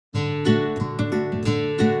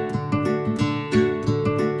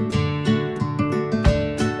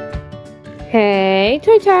Hey,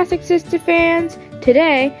 Toytastic Sister fans!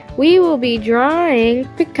 Today, we will be drawing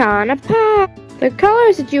Pecanna Pie. The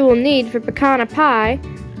colors that you will need for Pecanna Pie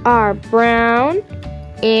are brown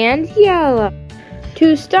and yellow.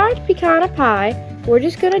 To start Pecanna Pie, we're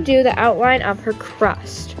just going to do the outline of her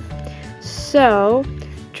crust. So,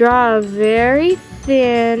 draw a very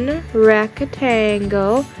thin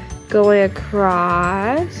rectangle going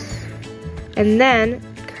across and then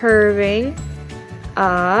curving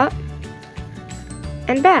up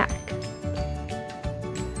and back.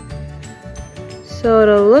 So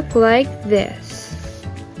it'll look like this.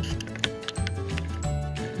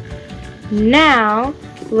 Now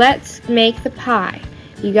let's make the pie.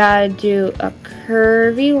 You gotta do a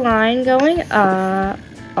curvy line going up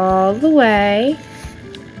all the way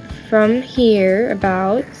from here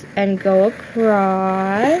about and go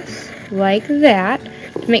across like that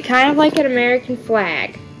to make kind of like an American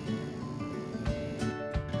flag.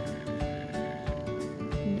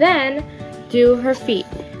 Then do her feet,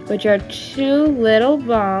 which are two little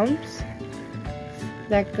bumps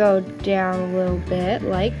that go down a little bit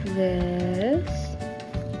like this.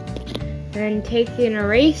 Then take an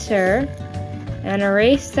eraser and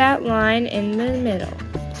erase that line in the middle.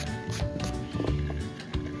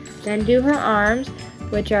 Then do her arms,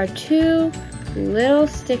 which are two little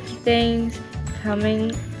sticky things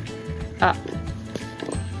coming up.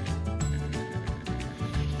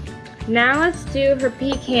 Now let's do her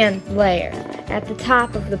pecan layer at the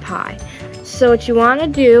top of the pie. So what you want to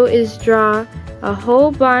do is draw a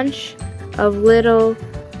whole bunch of little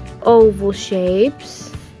oval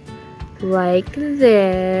shapes like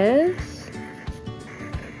this.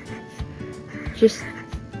 Just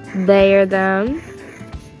layer them.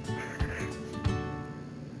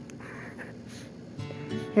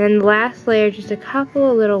 And then the last layer, just a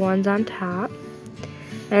couple of little ones on top.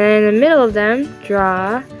 And then in the middle of them,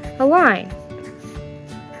 draw a line.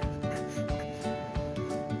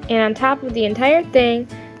 And on top of the entire thing,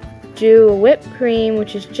 do a whipped cream,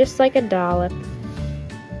 which is just like a dollop.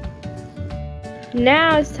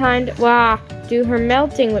 Now it's time to do her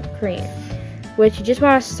melting whipped cream, which you just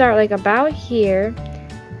want to start like about here.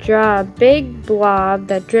 Draw a big blob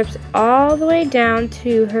that drips all the way down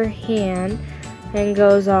to her hand and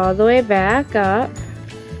goes all the way back up.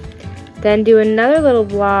 Then do another little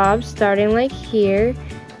blob starting like here,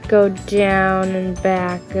 go down and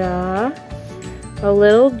back up, a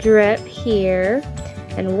little drip here,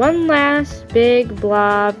 and one last big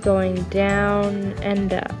blob going down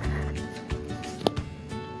and up.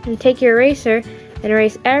 And take your eraser and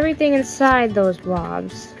erase everything inside those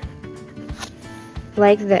blobs,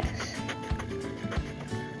 like this.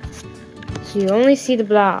 So you only see the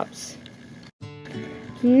blobs.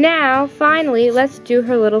 Now, finally, let's do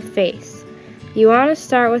her little face. You want to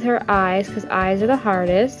start with her eyes, because eyes are the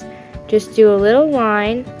hardest. Just do a little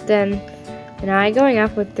line, then an eye going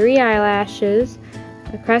up with 3 eyelashes,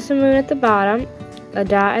 a crescent moon at the bottom, a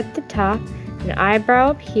dot at the top, an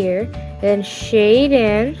eyebrow up here, then shade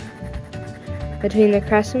in between the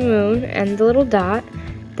crescent moon and the little dot,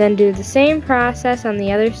 then do the same process on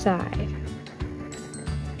the other side.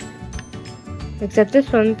 Except this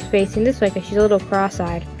one's facing this way because she's a little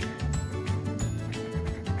cross-eyed.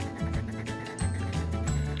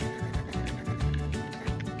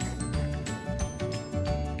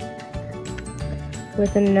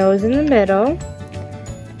 With a nose in the middle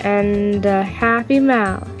and a happy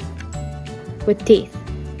mouth with teeth.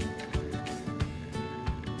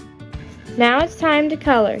 Now it's time to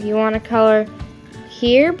color. You want to color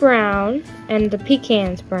here brown and the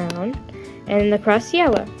pecans brown and the crust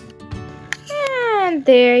yellow. And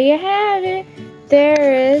there you have it.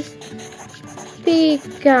 There is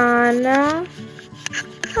Pecanna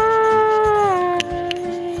Pie.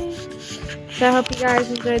 So I hope you guys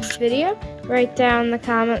enjoyed this video. Write down in the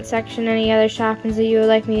comment section any other Shopkins that you would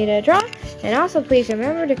like me to draw. And also please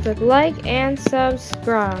remember to click like and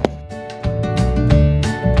subscribe.